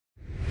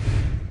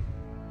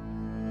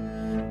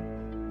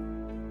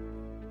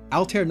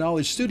Altair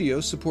Knowledge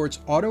Studio supports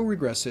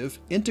Autoregressive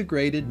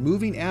Integrated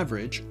Moving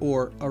Average,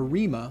 or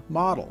ARIMA,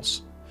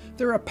 models.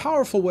 They're a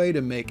powerful way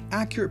to make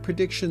accurate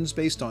predictions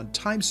based on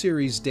time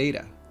series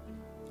data.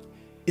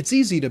 It's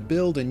easy to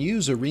build and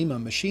use ARIMA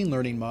machine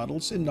learning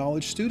models in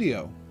Knowledge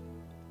Studio.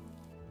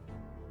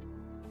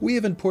 We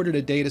have imported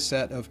a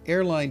dataset of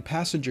airline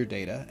passenger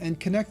data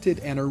and connected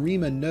an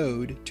ARIMA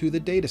node to the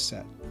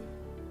dataset.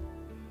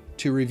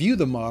 To review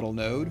the model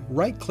node,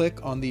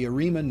 right-click on the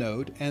ARIMA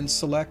node and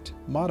select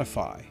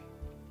Modify.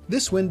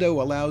 This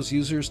window allows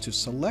users to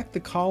select the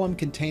column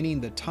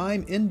containing the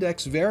time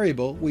index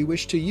variable we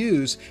wish to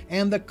use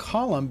and the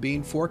column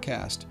being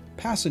forecast,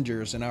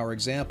 passengers in our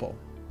example.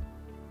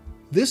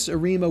 This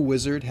ARIMA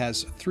wizard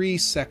has three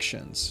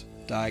sections: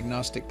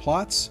 diagnostic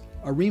plots,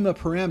 ARIMA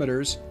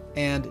parameters,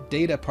 and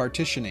data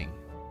partitioning.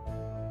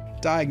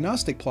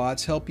 Diagnostic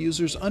plots help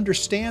users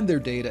understand their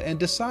data and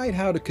decide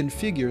how to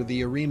configure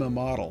the ARIMA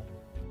model.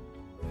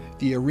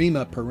 The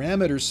ARIMA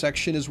parameters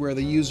section is where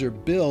the user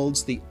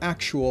builds the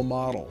actual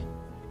model.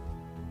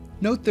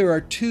 Note there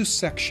are two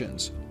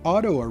sections,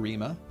 Auto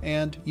ARIMA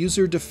and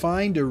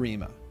User-Defined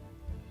ARIMA.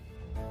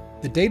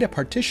 The data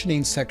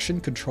partitioning section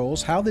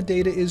controls how the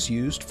data is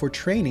used for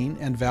training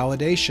and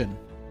validation.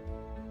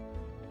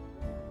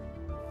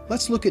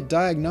 Let's look at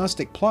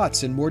diagnostic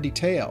plots in more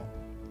detail.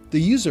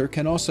 The user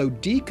can also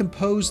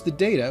decompose the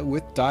data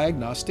with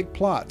diagnostic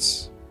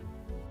plots.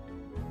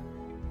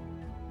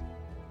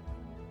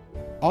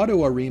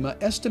 Auto ARIMA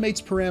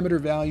estimates parameter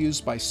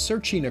values by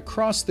searching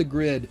across the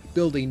grid,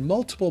 building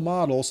multiple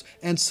models,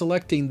 and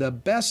selecting the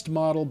best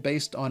model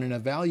based on an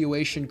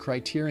evaluation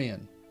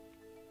criterion.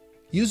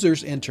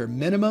 Users enter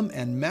minimum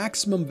and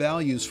maximum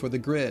values for the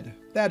grid,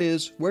 that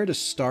is, where to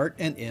start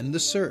and end the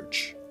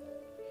search.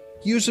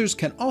 Users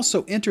can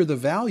also enter the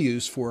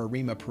values for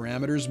ARIMA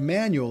parameters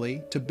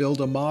manually to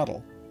build a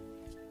model.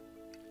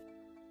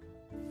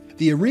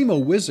 The ARIMA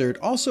wizard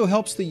also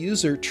helps the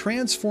user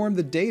transform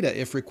the data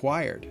if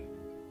required.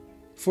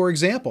 For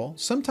example,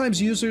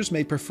 sometimes users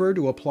may prefer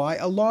to apply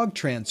a log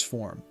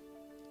transform.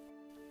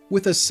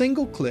 With a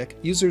single click,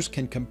 users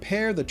can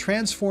compare the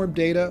transformed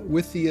data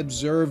with the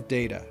observed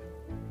data.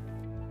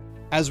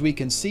 As we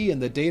can see in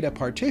the data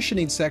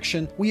partitioning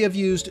section, we have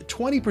used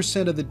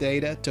 20% of the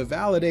data to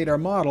validate our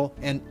model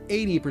and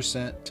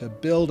 80% to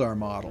build our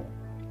model.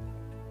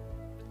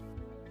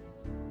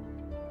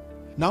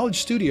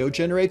 Knowledge Studio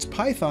generates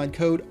Python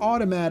code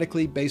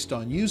automatically based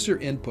on user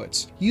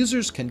inputs.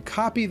 Users can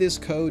copy this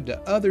code to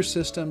other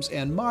systems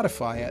and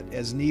modify it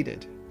as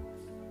needed.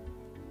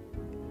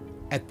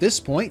 At this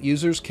point,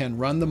 users can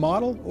run the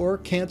model or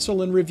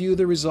cancel and review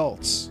the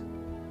results.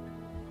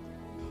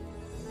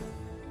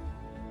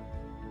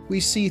 We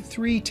see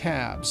three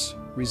tabs: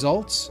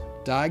 Results,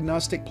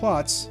 Diagnostic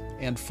Plots,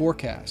 and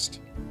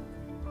Forecast.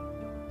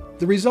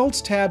 The Results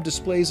tab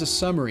displays a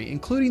summary,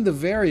 including the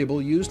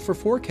variable used for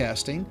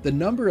forecasting, the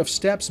number of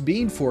steps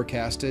being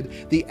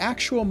forecasted, the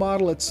actual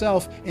model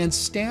itself, and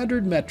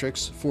standard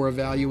metrics for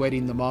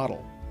evaluating the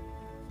model.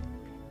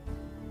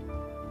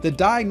 The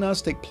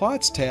Diagnostic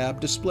Plots tab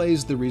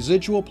displays the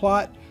residual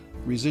plot,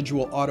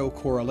 residual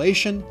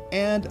autocorrelation,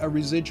 and a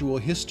residual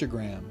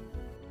histogram.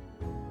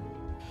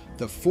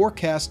 The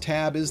Forecast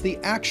tab is the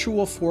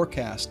actual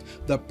forecast.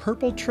 The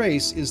purple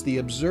trace is the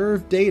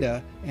observed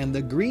data, and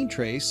the green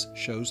trace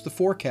shows the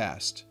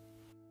forecast.